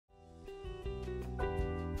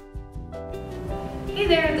Hey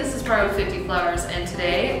there, this is Bar with 50 Flowers, and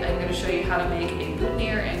today I'm going to show you how to make a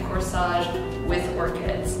boutonniere and corsage with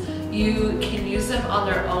orchids. You can use them on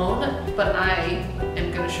their own, but I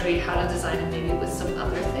am going to show you how to design it maybe with some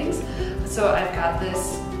other things. So I've got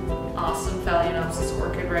this awesome Phalaenopsis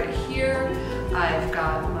orchid right here. I've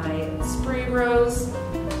got my spray rose,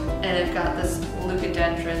 and I've got this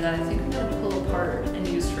leucadendron that I think I'm going to pull apart and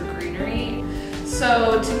use for greenery.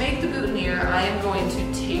 So to make the boutonniere, I am going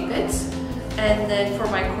to tape it. And then for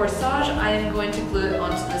my corsage, I am going to glue it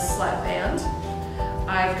onto this slat band.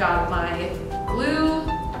 I've got my glue,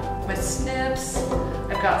 my snips,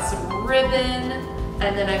 I've got some ribbon,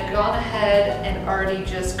 and then I've gone ahead and already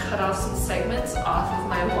just cut off some segments off of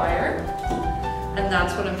my wire. And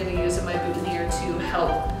that's what I'm going to use in my boutonniere to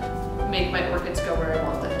help make my orchids go where I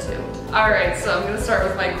want them to. Alright, so I'm going to start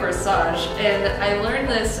with my corsage. And I learned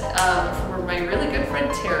this from my really good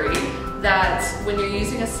friend Terry, that when you're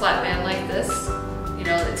using a slat band like this, you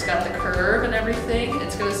know, it's got the curve and everything,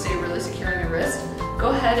 it's going to stay really secure on your wrist.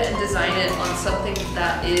 Go ahead and design it on something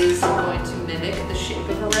that is going to mimic the shape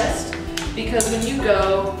of a wrist, because when you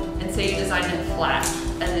go and say you design it flat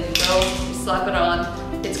and then you go, you slap it on,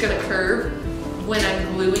 it's going to curve. When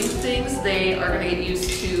I'm gluing things, they are going to get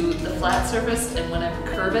used to the flat surface, and when I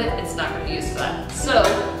curve it, it's not going to use that. So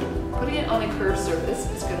putting it on a curved surface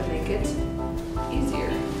is going to make it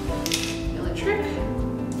easier. Trick,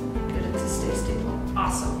 get it to stay stable.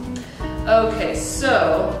 Awesome. Okay,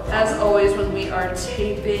 so as always when we are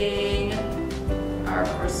taping our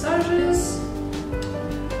corsages,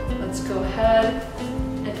 let's go ahead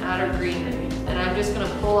and add our greenery. And I'm just going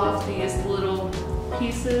to pull off these little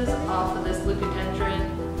pieces off of this leucadendron,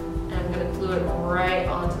 and I'm going to glue it right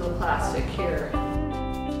onto the plastic here.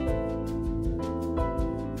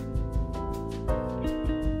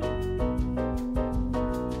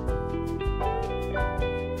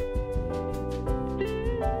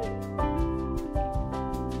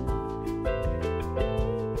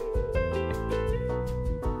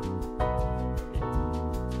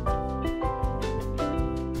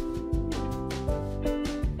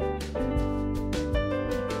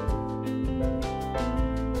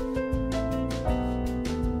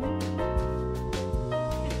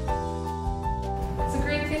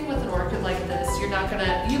 With an orchid like this, you're not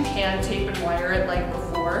gonna, you can tape and wire it like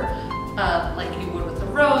before, like you would with a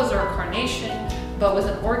rose or a carnation, but with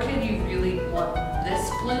an orchid you really want this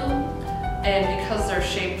bloom, and because they're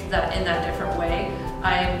shaped that in that different way,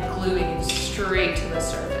 I'm gluing it straight to the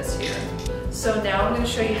surface here. So now I'm going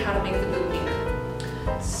to show you how to make the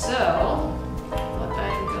boutonniere. So what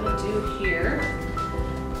I'm going to do here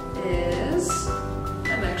is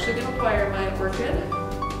I'm actually going to wire my orchid.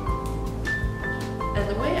 And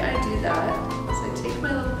the way I do that is I take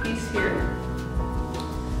my little piece here,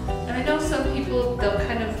 and I know some people,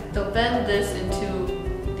 they'll bend this into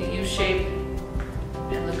the U shape,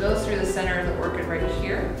 and they'll go through the center of the orchid right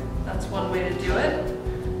here. That's one way to do it.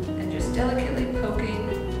 And just delicately poking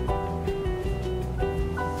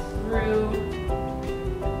through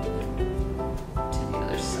to the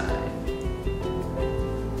other side.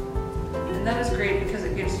 And that is great because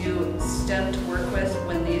it gives you stem to work with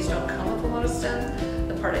when these don't come with a lot of stem.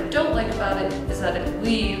 The part I don't like about it is that it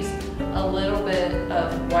leaves a little bit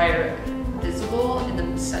of wire visible in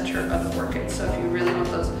the center of the orchid. So if you really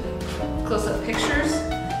want those close-up pictures,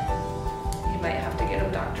 you might have to get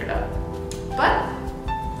them doctored up. But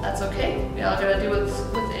that's okay. We all gotta do what's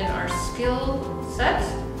within our skill set.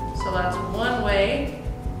 So that's one way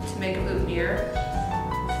to make a boutonniere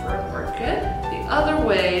for an orchid. The other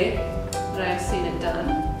way that I've seen it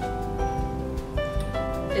done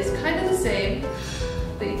is kind of the same,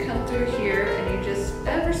 but you come through here and you just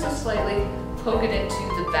ever so slightly poke it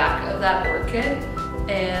into the back of that orchid,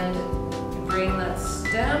 and you bring that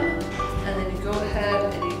stem, and then you go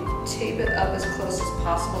ahead and you tape it up as close as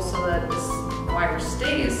possible so that this wire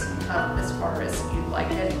stays up as far as you'd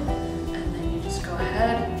like it, and then you just go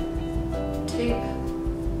ahead, tape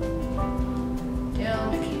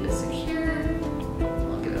down to keep it secure.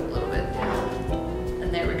 I'll give it a little bit down,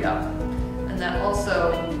 and there we go. And that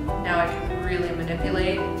also, now I can really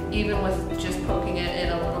manipulate. Even with just poking it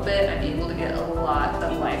in a little bit, I'm able to get a lot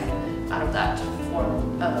of life out of that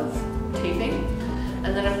form of taping.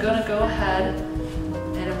 And then I'm gonna go ahead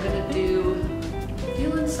and I'm gonna do,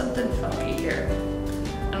 feeling something funky here.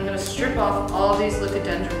 I'm gonna strip off all these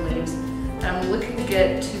leucadendron leaves, and I'm looking to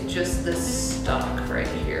get to just this stalk right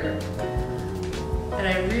here. And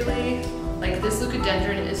I really, like, this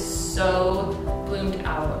leucadendron is so bloomed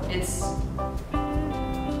out. It's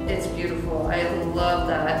beautiful. I love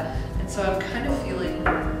that. And so I'm kind of feeling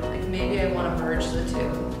like maybe I want to merge the two.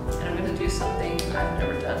 And I'm going to do something I've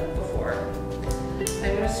never done before.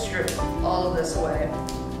 strip all of this away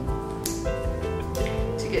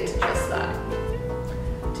to get to just that.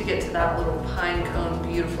 To get to that little pine cone,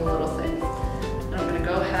 beautiful little thing. And I'm gonna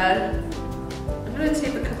go ahead, I'm gonna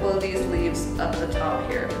tape a couple of these leaves up the top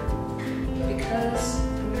here because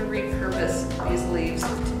I'm gonna repurpose these leaves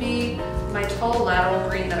to be my tall lateral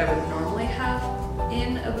green that I would normally have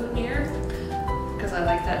in a boutonniere because I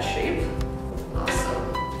like that shape. Awesome.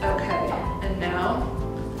 Okay, and now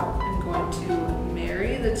I'm going to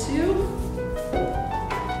marry the two.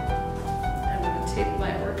 I'm going to tape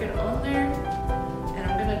my orchid on there,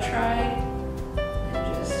 and I'm going to try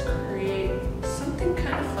and just create something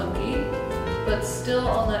kind of funky, but still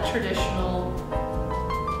on that traditional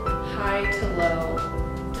high to low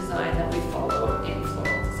design that we follow in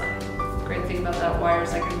floral design. Great thing about that wire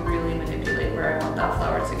is I can really manipulate where I want that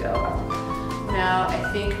flower to go. Now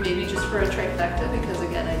I think maybe just for a trifecta, because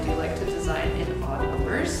again I do like to design in odd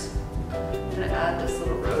numbers, I'm going to add this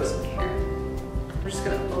little rose in here. I'm just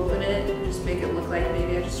going to open it and just make it look like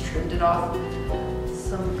maybe I just trimmed it off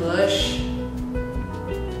some bush.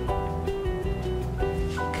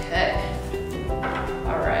 Okay.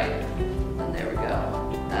 Alright. And there we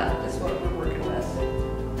go. That is what we're working with.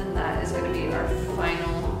 And that is going to be our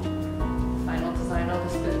final design on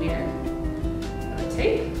this boutonniere. I'm going to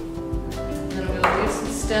tape. And then I'm going to leave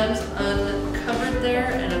some stems uncovered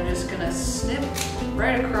there, and I'm just going to snip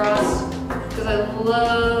right across because I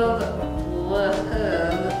love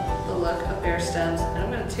the look of bare stems. And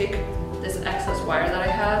I'm going to take this excess wire that I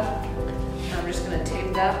have, and I'm just going to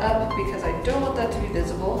tape that up because I don't want that to be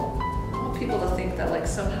visible. I want people to think that like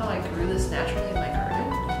somehow I grew this naturally in my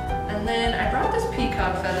garden. And then I brought this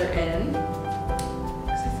peacock feather in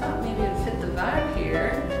because I thought maybe it'd fit the vibe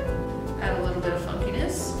here. Add a little bit of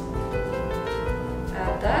funkiness.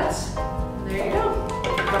 Add that. And there you go.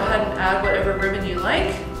 Go ahead and add whatever ribbon you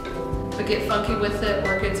like, but get funky with it.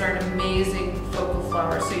 Orchids are an amazing focal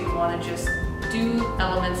flower, so you want to just do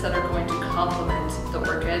elements that are going to complement the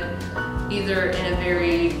orchid, either in a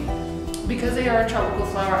very, because they are a tropical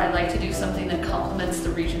flower, I like to do something that complements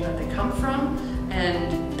the region that they come from,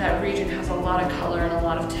 and that region has a lot of color and a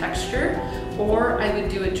lot of texture, or I would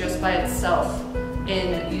do it just by itself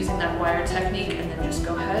in using that wire technique and then just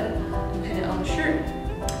go ahead and pin it on the shirt.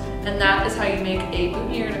 And that is how you make a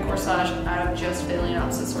boutonniere and a corsage out of just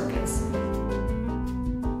Phalaenopsis orchids.